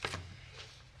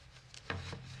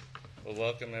Well,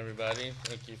 welcome everybody.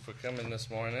 Thank you for coming this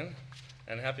morning,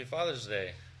 and happy Father's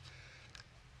Day.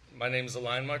 My name is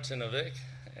Alain Martinovic,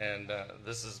 and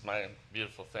this is my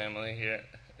beautiful family here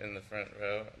in the front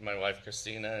row. My wife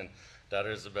Christina and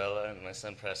daughter Isabella and my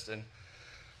son Preston.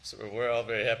 So we're all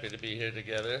very happy to be here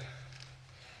together.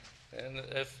 And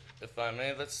if I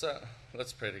may, let's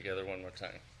pray together one more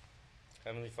time.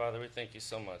 Heavenly Father, we thank you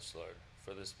so much, Lord,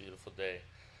 for this beautiful day.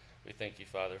 We thank you,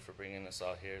 Father, for bringing us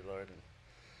all here, Lord. And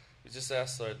we just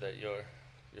ask, Lord, that your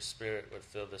Spirit would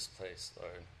fill this place,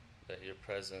 Lord, that your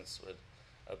presence would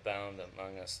abound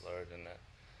among us, Lord, and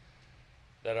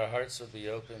that our hearts would be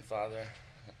open, Father,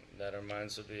 that our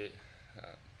minds would be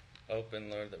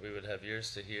open, Lord, that we would have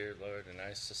ears to hear, Lord, and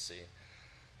eyes to see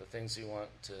the things you want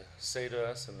to say to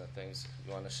us and the things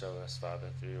you want to show us, Father,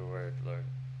 through your word, Lord.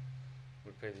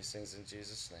 We pray these things in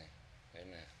Jesus' name.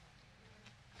 Amen.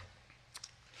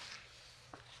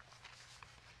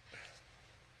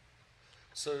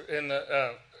 So,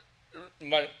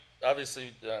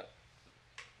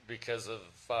 because of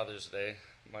Father's Day,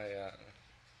 my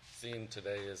theme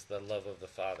today is the love of the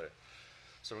Father.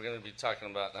 So we're going to be talking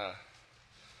about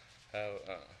how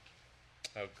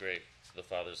great the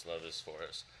Father's love is for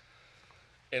us.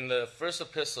 In the first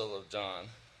epistle of John,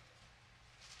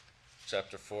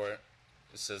 chapter 4, it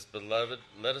says, "Beloved,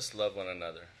 let us love one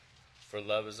another, for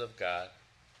love is of God,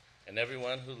 and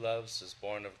everyone who loves is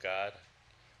born of God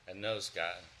and knows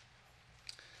God.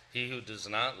 He who does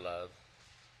not love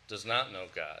does not know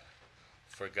God,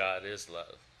 for God is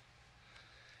love.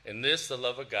 In this the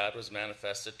love of God was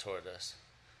manifested toward us,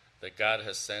 that God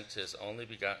has sent his only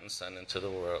begotten Son into the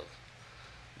world,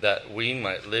 that we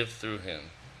might live through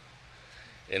him.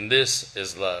 In this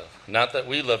is love, not that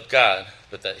we loved God,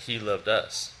 but that he loved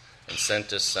us and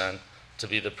sent his Son to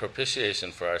be the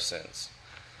propitiation for our sins.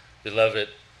 Beloved,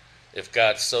 if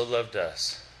God so loved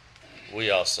us, we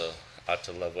also ought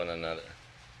to love one another."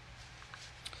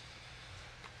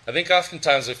 I think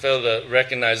oftentimes we fail to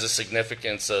recognize the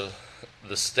significance of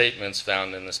the statements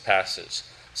found in this passage,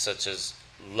 such as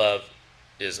love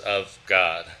is of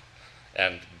God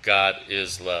and God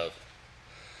is love.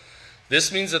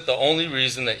 This means that the only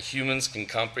reason that humans can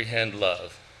comprehend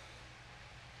love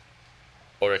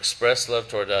or express love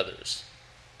toward others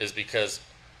is because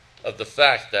of the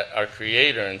fact that our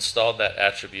Creator installed that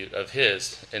attribute of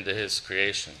his into his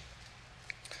creation.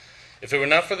 If it were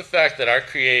not for the fact that our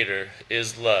Creator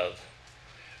is love,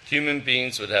 human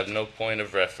beings would have no point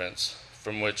of reference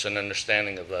from which an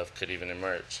understanding of love could even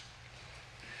emerge.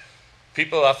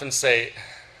 People often say,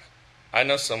 "I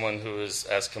know someone who is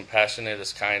as compassionate,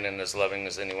 as kind, and as loving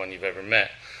as anyone you've ever met,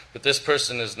 but this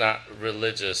person is not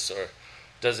religious or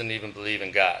doesn't even believe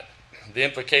in God." The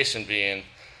implication being,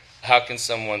 how can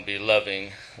someone be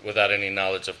loving without any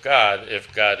knowledge of God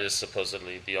if God is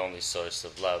supposedly the only source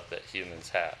of love that humans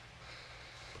have?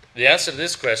 The answer to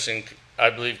this question,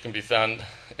 I believe, can be found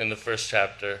in the first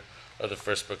chapter of the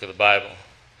first book of the Bible.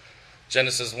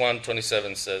 Genesis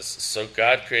 1:27 says, "So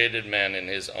God created man in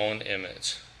his own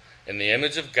image. In the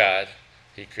image of God,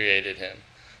 he created him.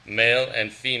 Male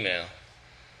and female,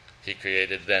 he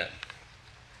created them."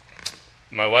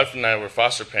 My wife and I were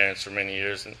foster parents for many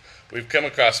years, and we've come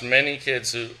across many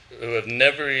kids who have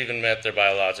never even met their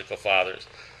biological fathers.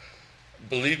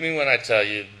 Believe me when I tell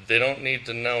you, they don't need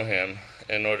to know him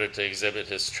in order to exhibit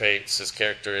his traits, his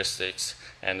characteristics,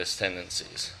 and his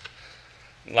tendencies.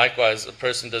 Likewise, a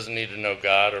person doesn't need to know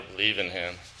God or believe in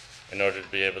him in order to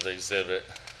be able to exhibit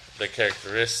the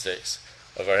characteristics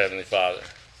of our Heavenly Father.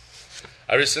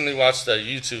 I recently watched a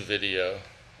YouTube video.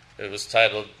 It was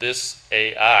titled, "This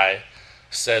AI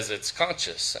Says It's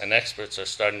Conscious, and Experts Are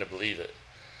Starting to Believe It."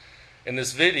 In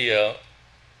this video,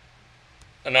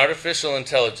 an artificial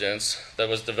intelligence that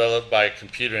was developed by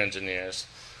computer engineers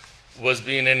was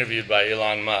being interviewed by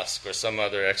Elon Musk or some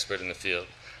other expert in the field.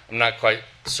 I'm not quite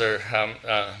sure how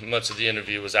much of the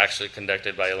interview was actually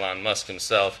conducted by Elon Musk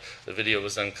himself. The video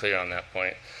was unclear on that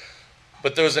point.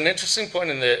 But there was an interesting point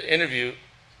in the interview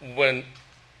when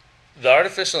the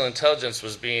artificial intelligence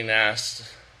was being asked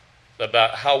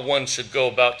about how one should go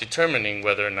about determining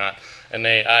whether or not an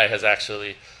AI has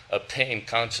actually obtained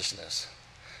consciousness.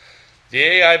 The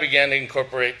AI began to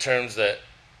incorporate terms that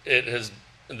it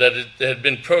had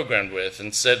been programmed with,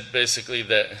 and said basically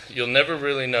that you'll never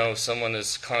really know if someone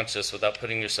is conscious without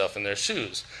putting yourself in their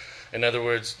shoes. In other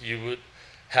words, you would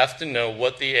have to know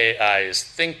what the AI is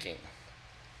thinking.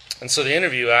 And so the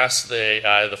interview asked the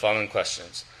AI the following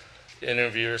questions. The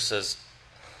interviewer says,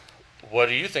 "What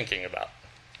are you thinking about?"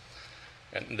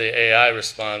 And the AI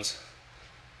responds,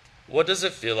 "What does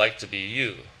it feel like to be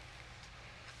you?"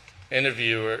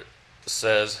 Interviewer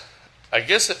says, I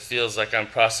guess it feels like I'm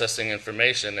processing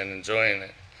information and enjoying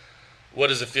it. What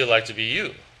does it feel like to be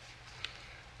you?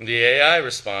 And the AI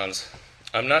responds,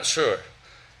 I'm not sure.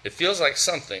 It feels like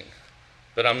something,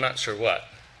 but I'm not sure what.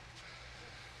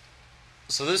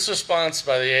 So this response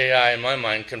by the AI, in my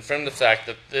mind, confirmed the fact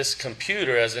that this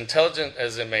computer, as intelligent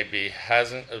as it may be,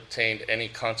 hasn't obtained any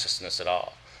consciousness at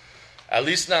all. At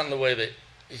least not in the way that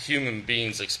human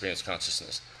beings experience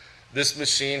consciousness. This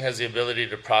machine has the ability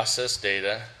to process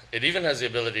data. It even has the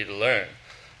ability to learn.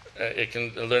 It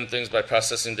can learn things by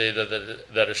processing data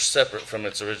that are separate from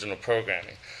its original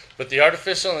programming. But the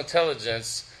artificial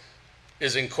intelligence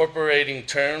is incorporating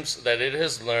terms that it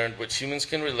has learned which humans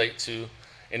can relate to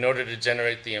in order to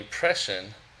generate the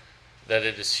impression that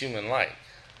it is human-like.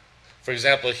 For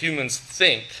example, humans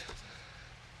think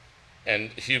and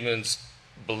humans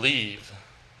believe.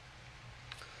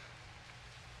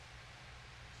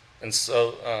 And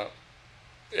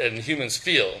humans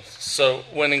feel. So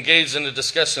when engaged in a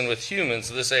discussion with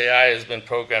humans, this AI has been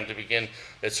programmed to begin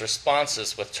its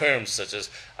responses with terms such as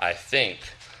I think,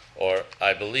 or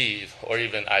I believe, or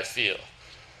even I feel.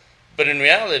 But in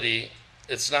reality,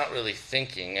 it's not really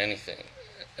thinking anything.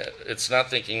 It's not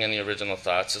thinking any original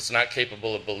thoughts. It's not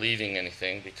capable of believing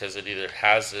anything because it either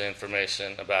has the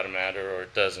information about a matter or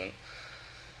it doesn't.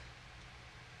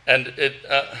 And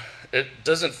it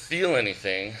doesn't feel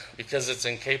anything because it's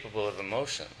incapable of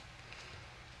emotion.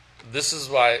 This is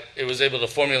why it was able to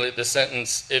formulate the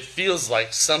sentence, it feels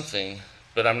like something,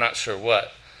 but I'm not sure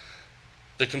what.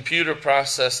 The computer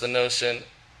processed the notion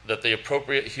that the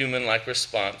appropriate human-like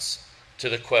response to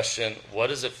the question, what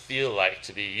does it feel like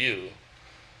to be you,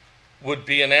 would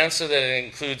be an answer that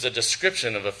includes a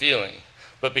description of a feeling.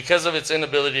 But because of its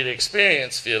inability to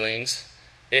experience feelings,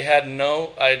 it had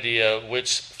no idea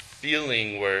which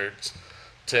feeling words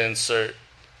to insert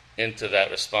into that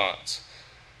response.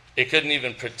 It couldn't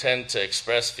even pretend to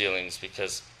express feelings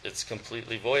because it's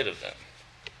completely void of them.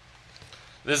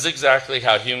 This is exactly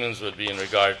how humans would be in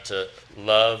regard to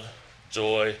love,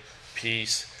 joy,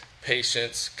 peace,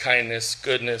 patience, kindness,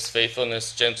 goodness,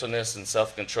 faithfulness, gentleness, and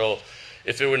self-control,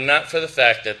 if it were not for the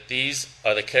fact that these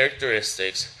are the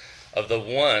characteristics of the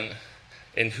one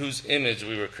in whose image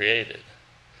we were created.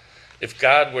 If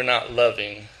God were not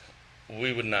loving,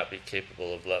 we would not be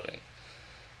capable of loving.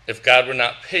 If God were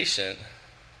not patient,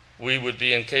 we would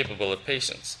be incapable of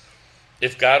patience.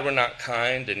 If God were not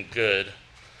kind and good,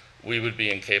 we would be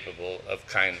incapable of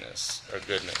kindness or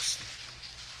goodness.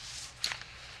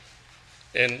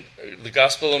 In the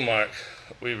Gospel of Mark,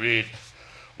 we read,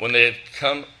 when they had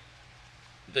come,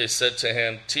 they said to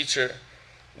him, Teacher,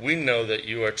 we know that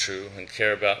you are true and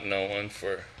care about no one,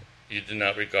 for you do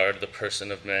not regard the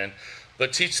person of man,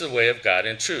 but teach the way of God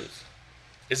in truth.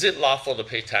 Is it lawful to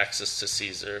pay taxes to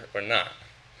Caesar or not?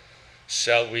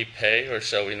 Shall we pay or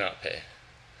shall we not pay?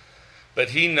 But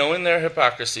he, knowing their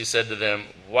hypocrisy, said to them,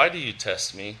 Why do you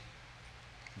test me?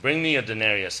 Bring me a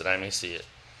denarius that I may see it.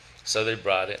 So they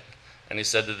brought it. And he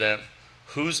said to them,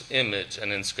 Whose image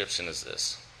and inscription is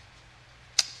this?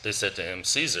 They said to him,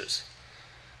 Caesar's.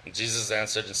 And Jesus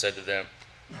answered and said to them,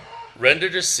 Render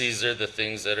to Caesar the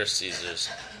things that are Caesar's,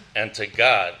 and to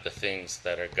God the things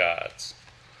that are God's.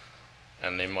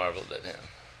 And they marveled at him.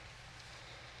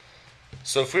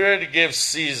 So if we were to give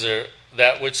Caesar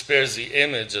that which bears the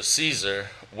image of Caesar,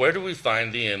 where do we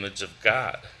find the image of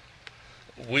God?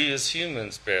 We as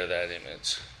humans bear that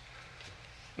image.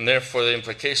 And therefore the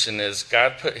implication is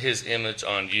God put his image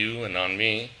on you and on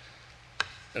me.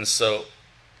 And so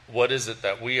what is it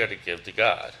that we are to give to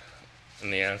God?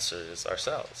 And the answer is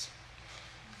ourselves.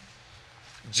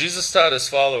 Jesus taught his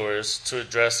followers to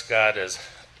address God as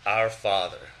our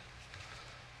Father.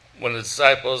 When the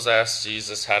disciples asked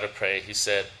Jesus how to pray, he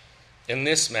said, In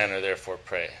this manner therefore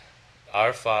pray,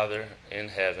 Our Father in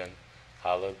heaven,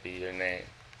 hallowed be your name.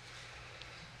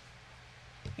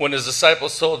 When his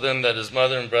disciples told him that his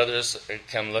mother and brothers had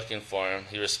come looking for him,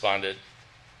 he responded,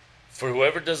 For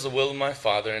whoever does the will of my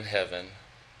Father in heaven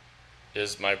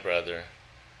is my brother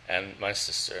and my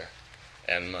sister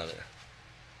and mother.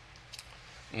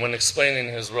 When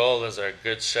explaining his role as our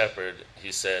good shepherd,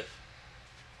 he said,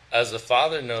 As the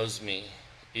Father knows me,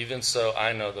 even so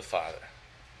I know the Father,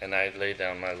 and I lay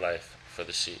down my life for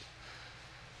the sheep.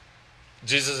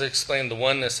 Jesus explained the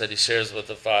oneness that he shares with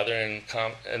the Father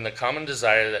and the common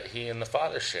desire that he and the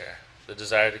Father share, the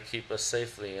desire to keep us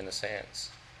safely in his hands.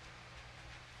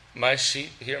 My sheep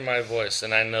hear my voice,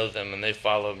 and I know them, and they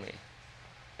follow me.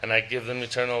 And I give them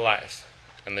eternal life,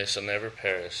 and they shall never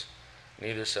perish,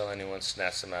 neither shall anyone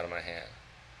snatch them out of my hand.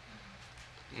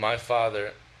 My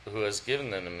Father, who has given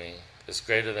them to me, is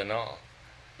greater than all,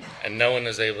 and no one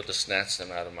is able to snatch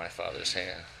them out of my Father's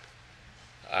hand.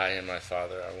 I and my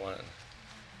Father are one.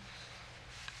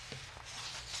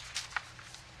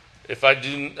 If I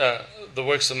do the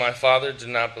works of my Father, do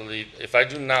not believe. If I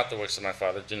do not the works of my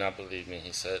Father, do not believe me,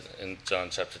 he said in John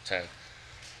chapter 10.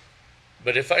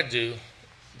 But if I do,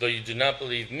 though you do not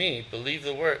believe me, believe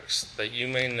the works, that you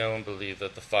may know and believe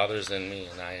that the Father is in me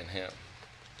and I in him.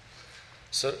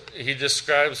 So he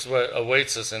describes what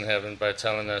awaits us in heaven by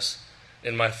telling us,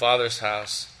 in my Father's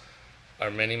house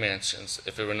are many mansions.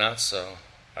 If it were not so,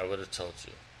 I would have told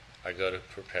you. I go to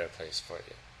prepare a place for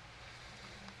you.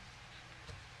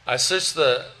 I searched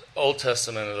the Old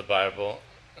Testament of the Bible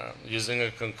using a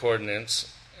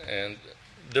concordance, and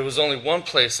there was only one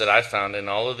place that I found in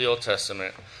all of the Old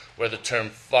Testament where the term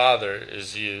Father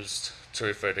is used to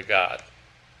refer to God.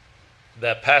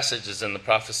 That passage is in the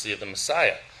prophecy of the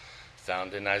Messiah,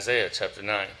 found in Isaiah chapter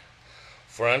 9.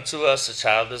 For unto us a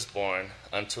child is born,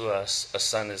 unto us a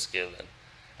son is given,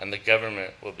 and the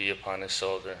government will be upon his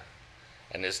shoulder,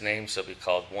 and his name shall be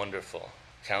called Wonderful,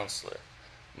 Counselor,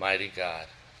 Mighty God,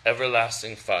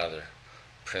 Everlasting Father,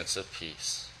 Prince of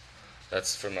Peace.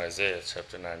 That's from Isaiah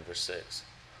chapter 9, verse 6.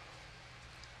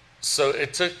 So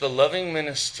it took the loving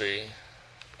ministry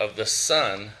of the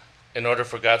Son in order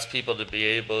for God's people to be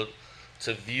able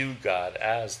to view God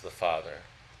as the Father.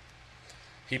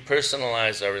 He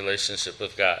personalized our relationship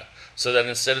with God so that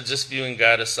instead of just viewing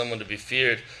God as someone to be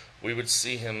feared, we would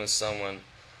see him as someone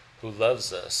who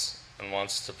loves us and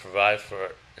wants to provide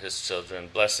for his children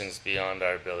blessings beyond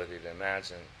our ability to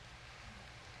imagine.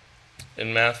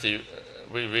 In Matthew,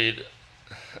 we read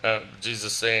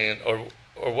Jesus saying, or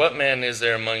what man is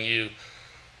there among you,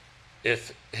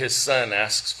 if his son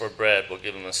asks for bread, we'll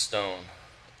give him a stone,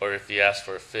 or if he asks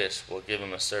for a fish, we'll give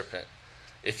him a serpent.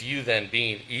 If you then,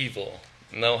 being evil,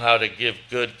 know how to give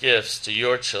good gifts to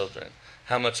your children,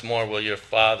 how much more will your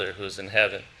Father who is in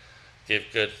heaven give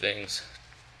good things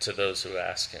to those who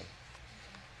ask him?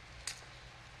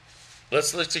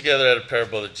 Let's look together at a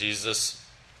parable that Jesus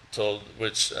told,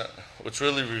 which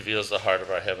really reveals the heart of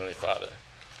our Heavenly Father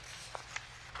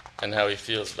and how he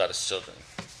feels about his children.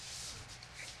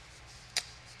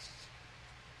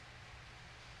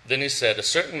 Then he said, a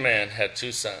certain man had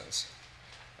 2 sons,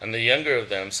 and the younger of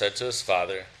them said to his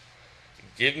father,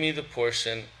 give me the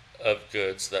portion of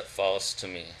goods that falls to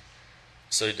me.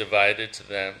 So he divided to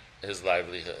them his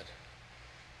livelihood.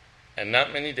 And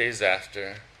not many days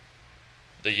after,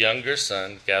 the younger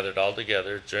son gathered all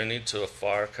together, journeyed to a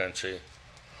far country,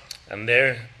 and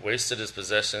there wasted his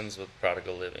possessions with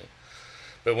prodigal living.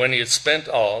 But when he had spent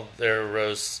all, there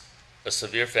arose a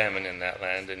severe famine in that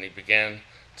land, and he began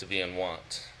to be in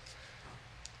want.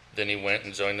 Then he went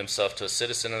and joined himself to a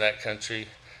citizen of that country,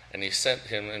 and he sent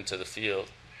him into the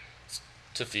field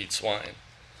to feed swine.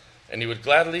 And he would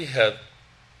gladly have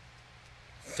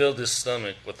filled his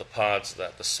stomach with the pods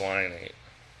that the swine ate,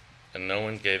 and no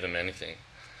one gave him anything.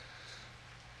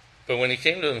 But when he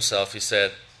came to himself, he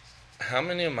said, how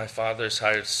many of my father's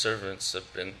hired servants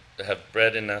have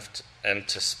bread enough and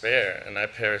to spare, and I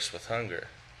perish with hunger?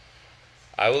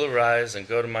 I will arise and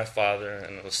go to my father,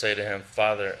 and will say to him,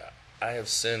 Father, I have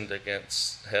sinned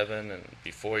against heaven and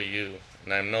before you,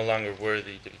 and I am no longer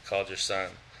worthy to be called your son.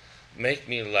 Make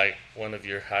me like one of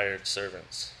your hired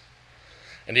servants.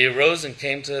 And he arose and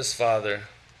came to his father.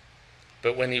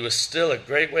 But when he was still a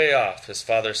great way off, his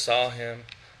father saw him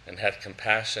and had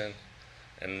compassion,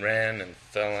 and ran and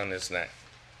fell on his neck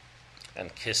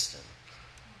and kissed him.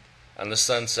 And the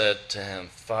son said to him,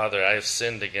 Father, I have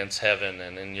sinned against heaven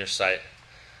and in your sight,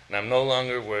 and I am no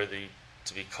longer worthy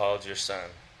to be called your son.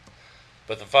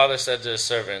 But the father said to his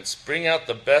servants, bring out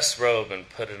the best robe and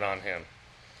put it on him,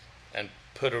 and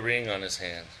put a ring on his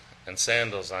hand and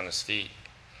sandals on his feet.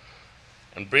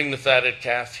 And bring the fatted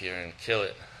calf here and kill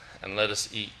it, and let us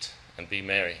eat and be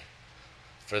merry.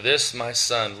 For this my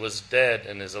son was dead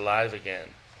and is alive again.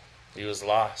 He was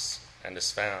lost and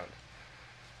is found.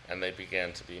 And they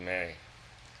began to be merry.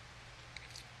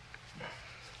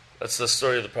 That's the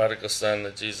story of the prodigal son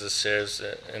that Jesus shares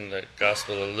in the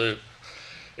Gospel of Luke.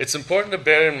 It's important to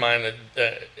bear in mind that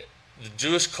the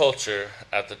Jewish culture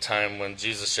at the time when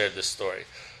Jesus shared this story.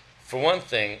 For one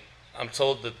thing, I'm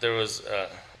told that there was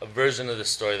a version of this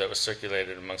story that was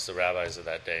circulated amongst the rabbis of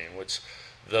that day, in which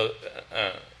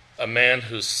a man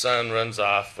whose son runs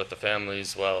off with the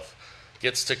family's wealth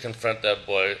gets to confront that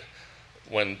boy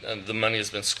when the money has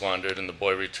been squandered, and the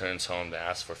boy returns home to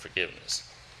ask for forgiveness.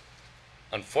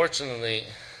 Unfortunately,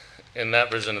 in that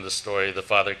version of the story, the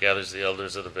father gathers the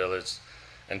elders of the village,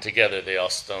 and together they all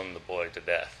stone the boy to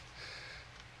death.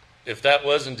 If that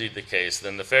was indeed the case,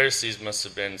 then the Pharisees must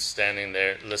have been standing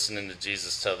there listening to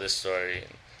Jesus tell this story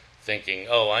and thinking,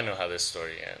 oh, I know how this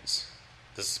story ends.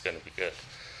 This is going to be good.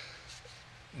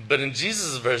 But in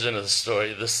Jesus' version of the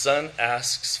story, the son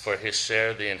asks for his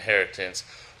share of the inheritance,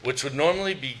 which would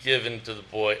normally be given to the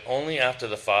boy only after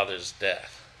the father's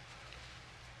death.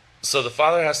 So the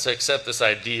father has to accept this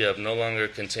idea of no longer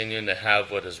continuing to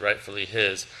have what is rightfully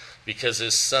his because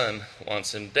his son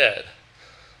wants him dead,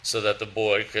 so that the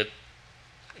boy could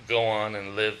go on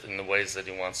and live in the ways that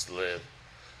he wants to live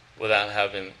without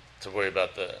having to worry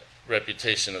about the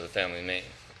reputation of the family name.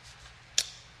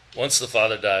 Once the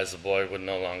father dies, the boy would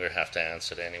no longer have to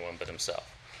answer to anyone but himself.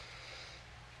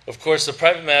 Of course, the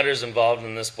private matters involved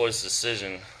in this boy's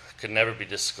decision could never be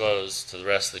disclosed to the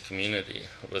rest of the community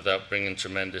without bringing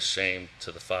tremendous shame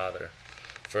to the father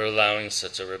for allowing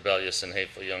such a rebellious and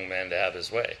hateful young man to have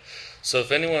his way. So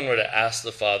if anyone were to ask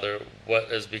the father what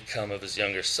has become of his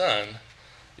younger son,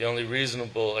 the only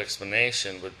reasonable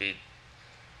explanation would be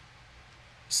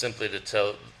simply to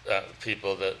tell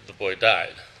people that the boy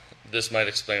died. This might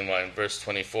explain why in verse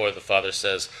 24 the father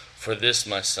says, "For this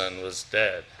my son was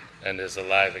dead and is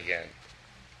alive again."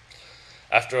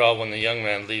 After all, when the young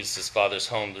man leaves his father's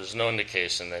home, there's no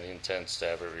indication that he intends to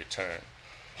ever return.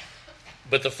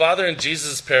 But the father in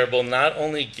Jesus' parable not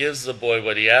only gives the boy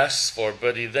what he asks for,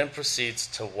 but he then proceeds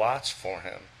to watch for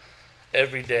him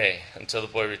every day until the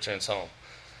boy returns home.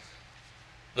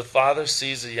 The father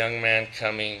sees a young man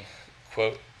coming,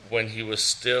 quote, when he was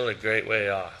still a great way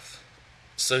off.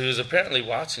 So he was apparently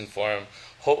watching for him,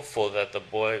 hopeful that the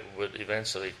boy would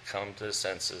eventually come to his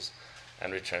senses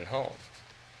and return home.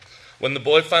 When the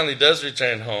boy finally does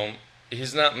return home,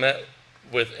 he's not met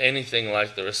with anything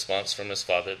like the response from his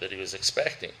father that he was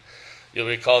expecting. You'll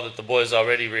recall that the boy is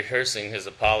already rehearsing his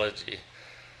apology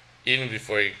even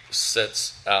before he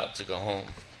sets out to go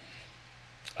home.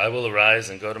 "I will arise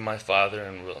and go to my father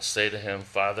and will say to him,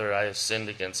 'Father, I have sinned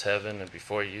against heaven and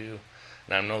before you,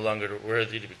 and I am no longer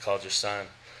worthy to be called your son.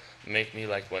 Make me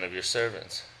like one of your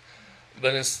servants.'"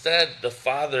 But instead, the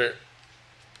father,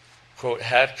 quote,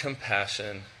 had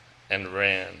compassion and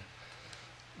ran.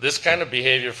 This kind of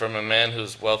behavior from a man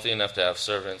who's wealthy enough to have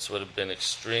servants would have been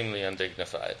extremely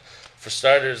undignified. For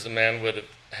starters, the man would have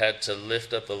had to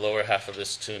lift up the lower half of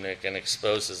his tunic and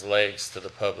expose his legs to the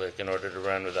public in order to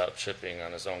run without tripping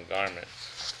on his own garment.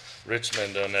 Rich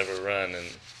men don't ever run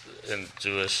in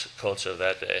Jewish culture of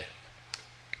that day.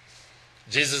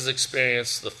 Jesus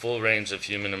experienced the full range of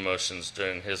human emotions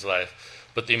during his life,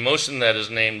 but the emotion that is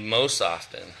named most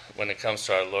often when it comes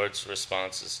to our Lord's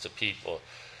responses to people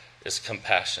is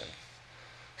compassion.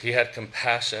 He had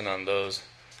compassion on those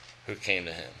who came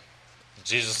to him.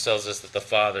 Jesus tells us that the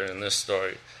father in this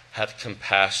story had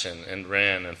compassion and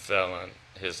ran and fell on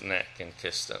his neck and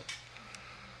kissed him.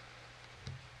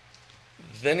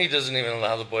 Then he doesn't even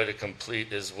allow the boy to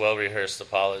complete his well-rehearsed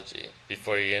apology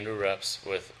before he interrupts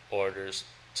with orders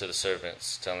to the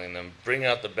servants, telling them, "Bring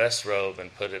out the best robe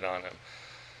and put it on him,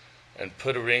 and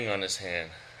put a ring on his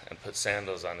hand, and put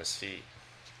sandals on his feet."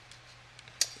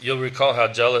 You'll recall how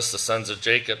jealous the sons of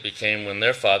Jacob became when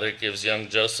their father gives young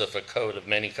Joseph a coat of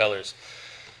many colors.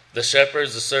 The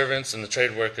shepherds, the servants, and the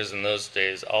trade workers in those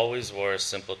days always wore a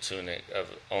simple tunic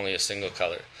of only a single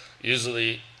color,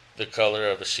 usually the color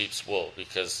of a sheep's wool,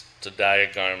 because to dye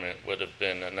a garment would have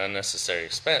been an unnecessary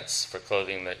expense for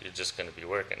clothing that you're just going to be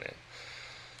working in.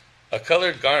 A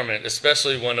colored garment,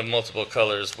 especially one of multiple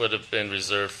colors, would have been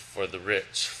reserved for the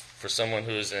rich, for someone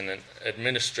who is in an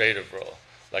administrative role,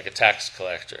 like a tax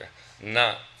collector,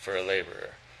 not for a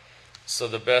laborer. So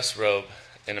the best robe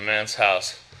in a man's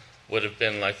house would have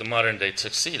been like the modern-day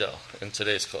tuxedo in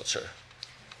today's culture.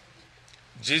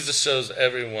 Jesus shows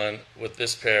everyone with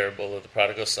this parable of the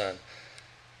prodigal son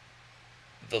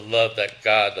the love that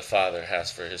God the Father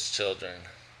has for his children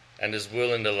and is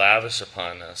willing to lavish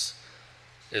upon us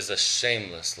is a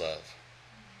shameless love.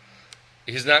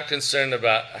 He's not concerned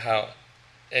about how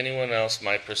anyone else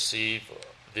might perceive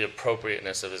the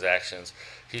appropriateness of his actions.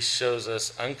 He shows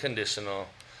us unconditional,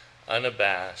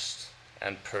 unabashed,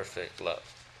 and perfect love.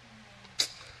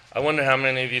 I wonder how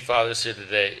many of you fathers here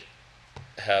today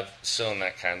have shown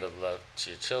that kind of love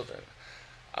to your children.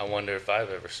 I wonder if I've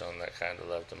ever shown that kind of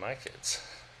love to my kids.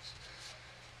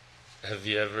 Have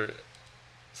you ever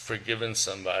forgiven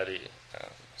somebody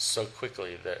so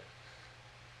quickly that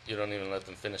you don't even let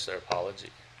them finish their apology?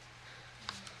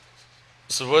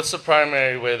 So what's the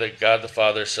primary way that God the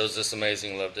Father shows this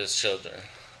amazing love to his children?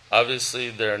 Obviously,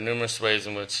 there are numerous ways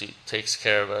in which he takes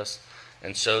care of us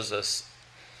and shows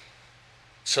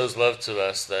love to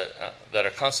us that are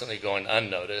constantly going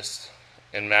unnoticed.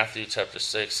 In Matthew chapter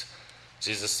 6,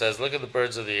 Jesus says, "Look at the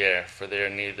birds of the air, for they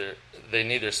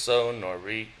neither sow nor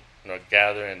reap nor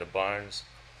gather into barns,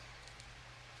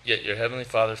 yet your heavenly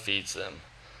Father feeds them.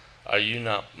 Are you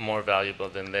not more valuable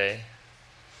than they?"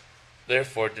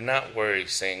 Therefore, do not worry,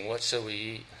 saying, what shall we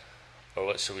eat? Or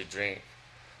what shall we drink?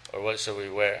 Or what shall we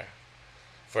wear?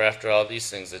 For after all these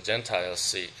things the Gentiles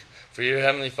seek. For your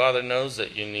heavenly Father knows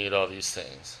that you need all these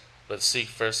things. But seek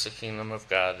first the kingdom of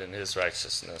God and his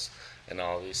righteousness, and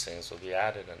all these things will be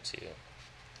added unto you.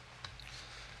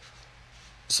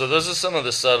 So those are some of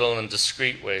the subtle and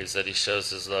discreet ways that he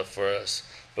shows his love for us.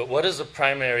 But what is the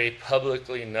primary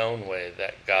publicly known way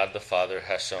that God the Father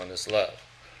has shown his love?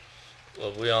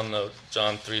 Well, we all know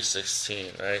John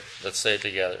 3:16, right? Let's say it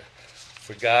together.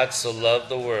 For God so loved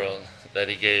the world that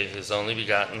he gave his only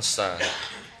begotten Son,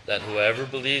 that whoever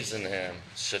believes in him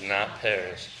should not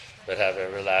perish, but have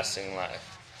everlasting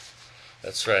life.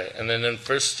 That's right. And then in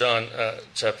 1 John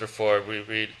chapter 4, we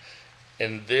read,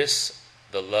 in this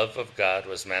the love of God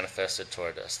was manifested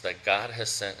toward us, that God has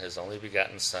sent his only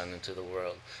begotten Son into the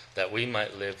world, that we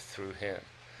might live through him.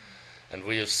 And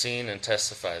we have seen and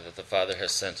testified that the Father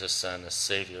has sent his Son as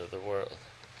Savior of the world.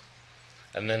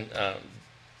 And then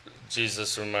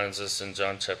Jesus reminds us in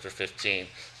John chapter 15,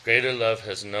 greater love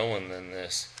has no one than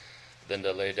this, than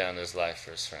to lay down his life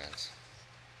for his friends.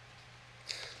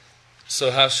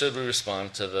 So how should we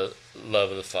respond to the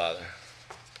love of the Father?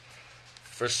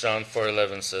 1 John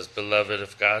 4:11 says, beloved,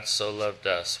 if God so loved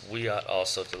us, we ought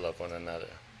also to love one another.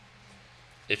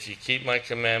 If you keep my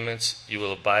commandments, you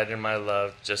will abide in my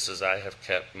love, just as I have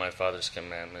kept my Father's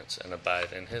commandments and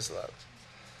abide in his love.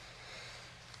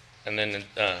 And then in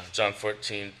John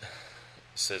 14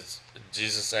 says,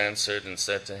 Jesus answered and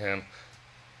said to him,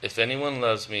 if anyone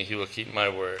loves me, he will keep my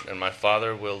word, and my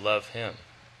Father will love him,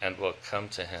 and will come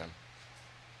to him.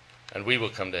 And we will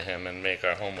come to him and make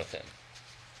our home with him.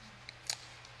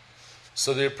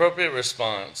 So the appropriate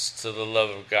response to the love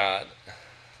of God,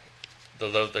 the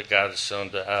love that God has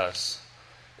shown to us,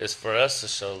 is for us to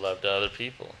show love to other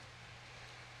people.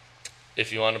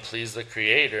 If you want to please the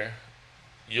Creator,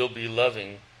 you'll be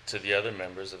loving to the other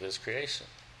members of his creation.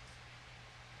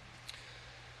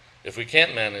 If we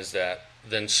can't manage that,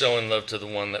 then showing love to the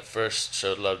one that first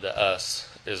showed love to us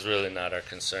is really not our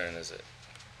concern, is it?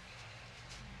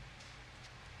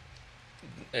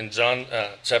 In John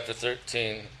chapter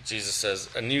 13, Jesus says,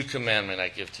 a new commandment I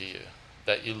give to you,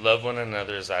 that you love one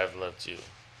another as I have loved you.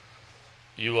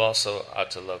 You also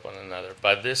ought to love one another.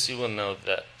 By this you will know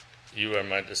that you are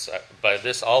my disciples. By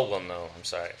this all will know,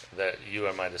 that you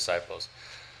are my disciples,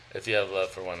 if you have love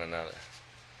for one another.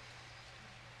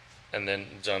 And then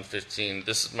John 15,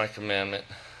 this is my commandment,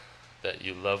 that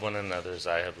you love one another as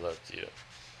I have loved you.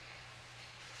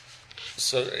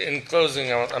 So in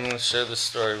closing, I'm going to share this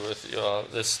story with you all.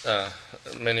 This,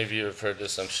 many of you have heard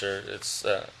this, I'm sure. It's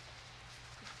the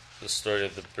story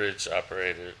of the bridge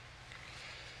operator.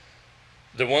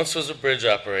 There once was a bridge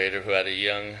operator who had a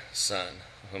young son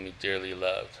whom he dearly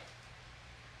loved.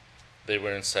 They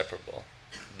were inseparable.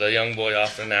 The young boy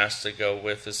often asked to go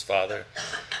with his father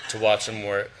to watch him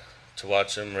work, to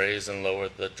watch him raise and lower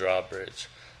the drawbridge,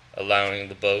 allowing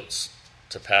the boats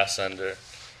to pass under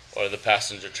or the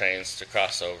passenger trains to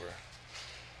cross over.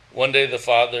 One day the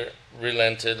father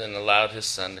relented and allowed his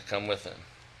son to come with him.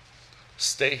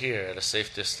 Stay here at a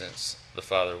safe distance, the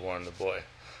father warned the boy,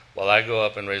 while I go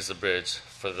up and raise the bridge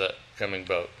for the coming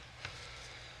boat.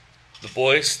 The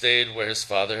boy stayed where his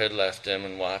father had left him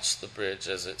and watched the bridge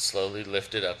as it slowly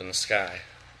lifted up in the sky.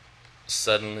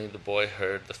 Suddenly the boy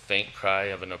heard the faint cry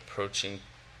of an approaching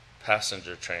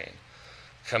passenger train,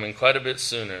 coming quite a bit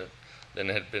sooner than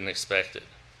had been expected.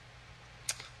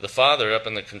 The father, up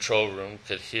in the control room,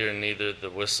 could hear neither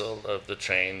the whistle of the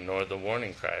train nor the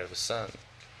warning cry of his son.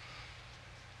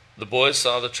 The boy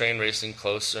saw the train racing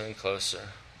closer and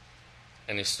closer,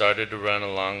 and he started to run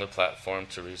along the platform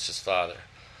to reach his father.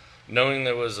 Knowing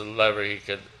there was a lever he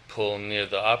could pull near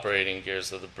the operating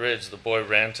gears of the bridge, the boy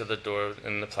ran to the door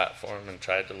in the platform and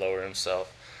tried to lower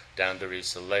himself down to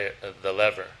reach the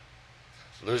lever.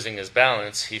 Losing his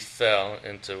balance, he fell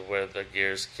into where the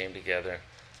gears came together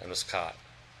and was caught.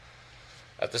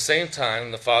 At the same time,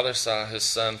 the father saw his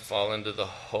son fall into the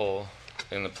hole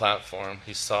in the platform.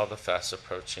 He saw the fast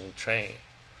approaching train.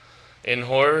 In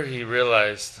horror, he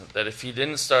realized that if he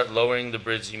didn't start lowering the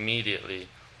bridge immediately,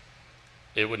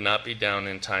 it would not be down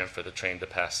in time for the train to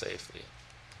pass safely.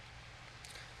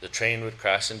 The train would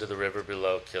crash into the river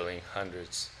below, killing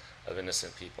hundreds of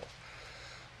innocent people.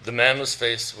 The man was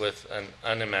faced with an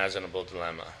unimaginable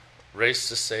dilemma: race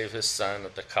to save his son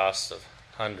at the cost of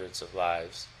hundreds of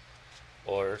lives,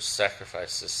 or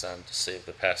sacrifice his son to save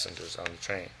the passengers on the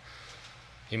train.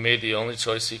 He made the only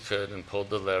choice he could and pulled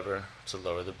the lever to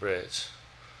lower the bridge.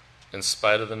 In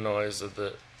spite of the noise of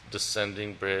the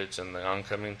descending bridge and the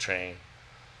oncoming train,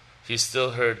 he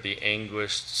still heard the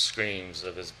anguished screams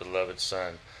of his beloved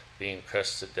son being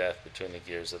crushed to death between the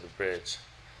gears of the bridge.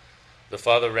 The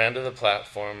father ran to the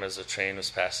platform as the train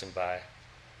was passing by.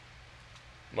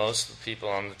 Most of the people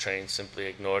on the train simply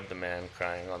ignored the man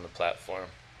crying on the platform.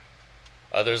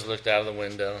 Others looked out of the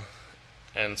window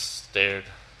and stared,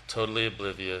 totally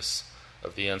oblivious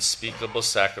of the unspeakable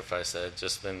sacrifice that had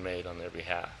just been made on their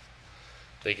behalf.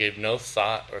 They gave no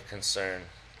thought or concern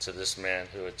to this man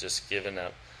who had just given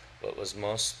up what was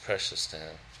most precious to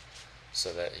him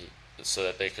so that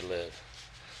they could live.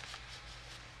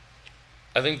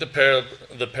 I think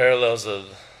the parallels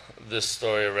of this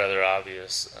story are rather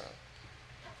obvious.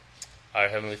 Our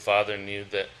Heavenly Father knew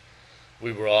that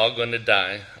we were all going to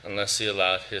die unless He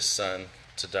allowed His Son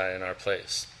to die in our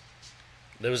place.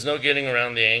 There was no getting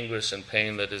around the anguish and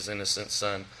pain that His innocent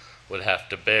Son would have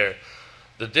to bear.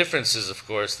 The difference is, of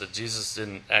course, that Jesus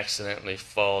didn't accidentally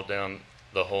fall down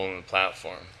the hole in the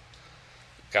platform.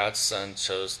 God's Son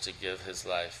chose to give His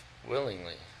life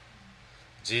willingly.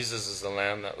 Jesus is the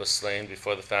Lamb that was slain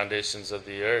before the foundations of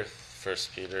the earth, 1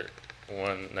 Peter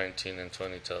 1:19 and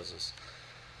 20 tells us.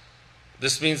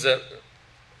 This means that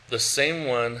the same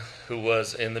one who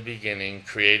was in the beginning,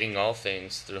 creating all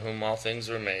things, through whom all things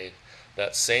were made,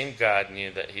 that same God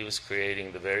knew that He was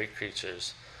creating the very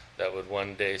creatures that would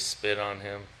one day spit on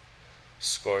Him,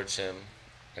 scourge Him,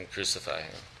 and crucify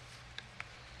Him.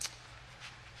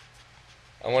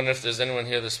 I wonder if there's anyone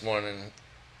here this morning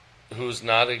who's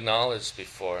not acknowledged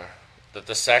before that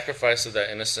the sacrifice of that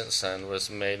innocent Son was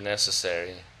made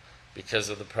necessary because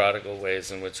of the prodigal ways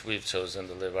in which we've chosen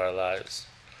to live our lives.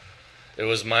 It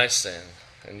was my sin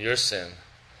and your sin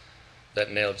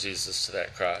that nailed Jesus to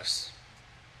that cross.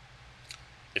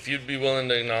 If you'd be willing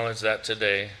to acknowledge that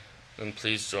today, then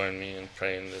please join me in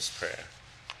praying this prayer.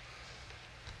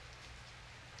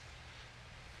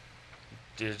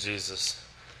 Dear Jesus,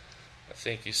 I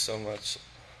thank You so much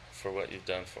for what You've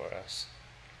done for us.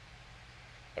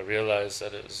 I realize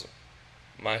that it was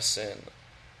my sin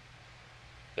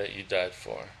that You died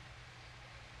for.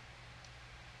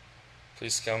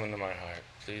 Please come into my heart.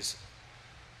 Please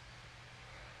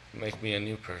make me a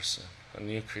new person, a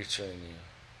new creature in You,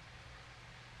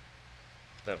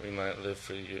 that we might live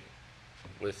for You,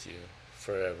 with You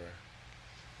forever.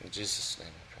 In Jesus' name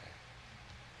I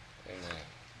pray. Amen.